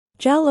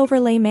Gel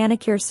Overlay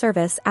Manicure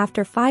Service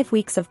after 5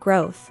 weeks of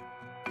growth.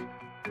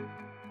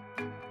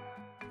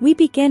 We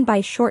begin by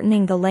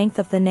shortening the length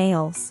of the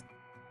nails.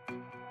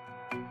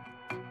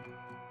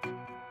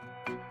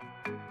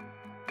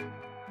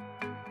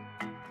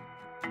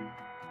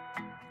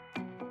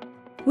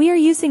 We are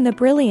using the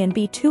Brillian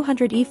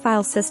B200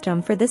 E-file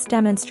system for this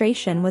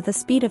demonstration with a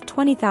speed of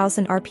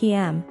 20,000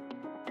 RPM.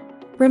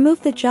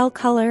 Remove the gel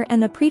color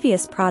and the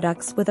previous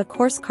products with a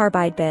coarse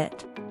carbide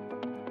bit.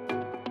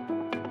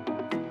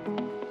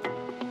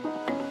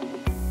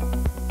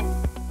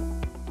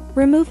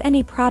 Remove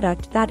any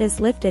product that is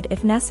lifted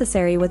if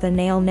necessary with a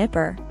nail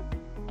nipper.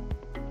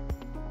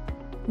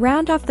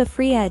 Round off the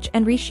free edge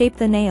and reshape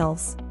the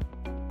nails.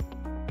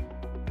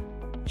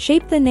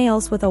 Shape the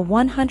nails with a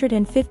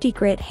 150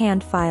 grit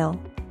hand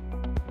file.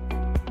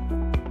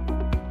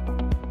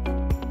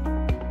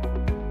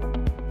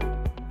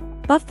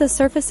 Buff the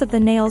surface of the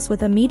nails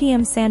with a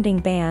medium sanding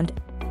band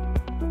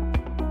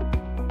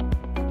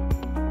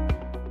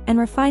and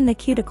refine the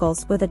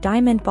cuticles with a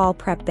diamond ball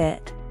prep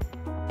bit.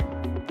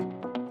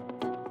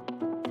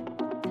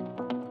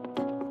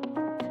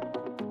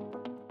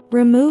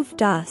 Remove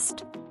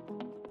dust.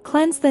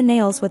 Cleanse the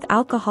nails with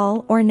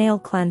alcohol or nail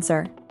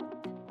cleanser.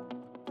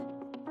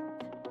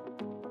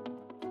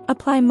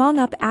 Apply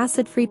Móng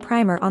acid-free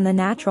primer on the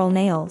natural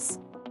nails.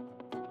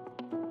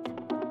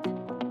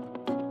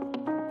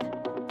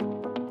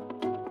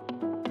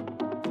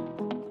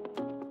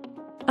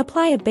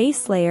 Apply a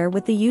base layer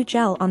with the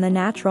U-gel on the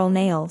natural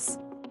nails.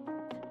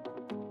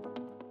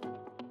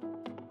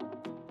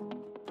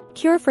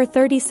 Cure for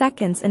 30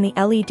 seconds in the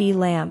LED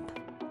lamp.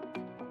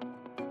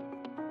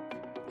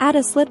 Add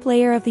a slip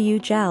layer of the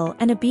U-gel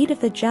and a bead of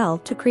the gel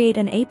to create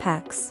an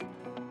apex.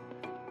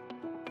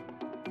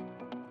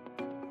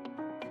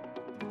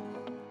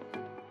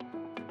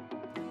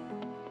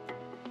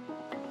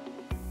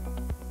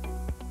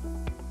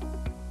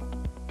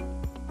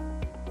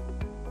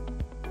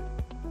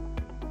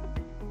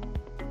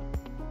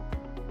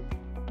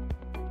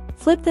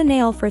 Flip the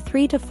nail for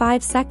 3 to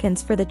 5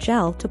 seconds for the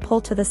gel to pull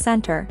to the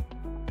center.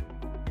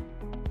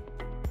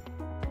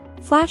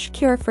 Flash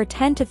cure for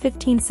 10 to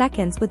 15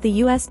 seconds with the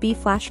USB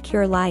flash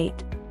cure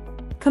light.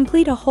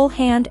 Complete a whole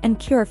hand and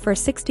cure for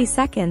 60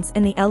 seconds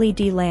in the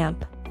LED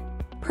lamp.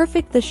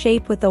 Perfect the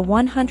shape with the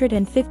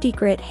 150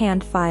 grit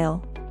hand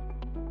file.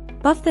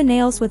 Buff the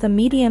nails with a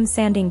medium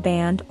sanding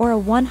band or a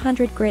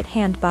 100 grit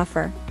hand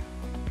buffer.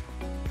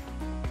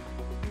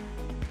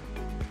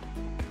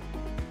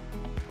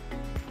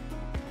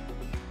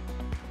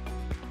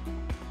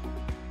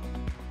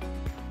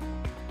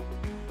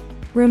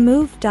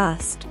 Remove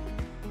dust.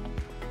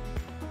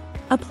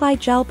 Apply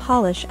gel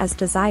polish as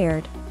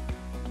desired.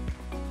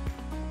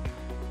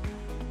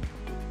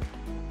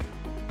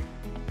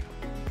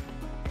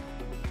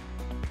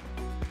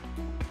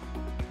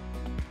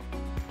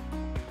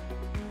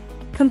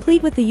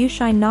 Complete with the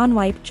U-Shine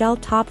non-wipe gel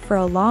top for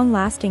a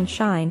long-lasting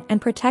shine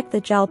and protect the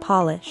gel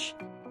polish.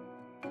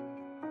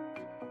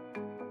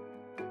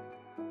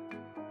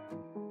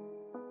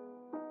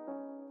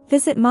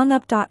 Visit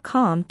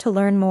mongup.com to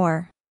learn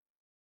more.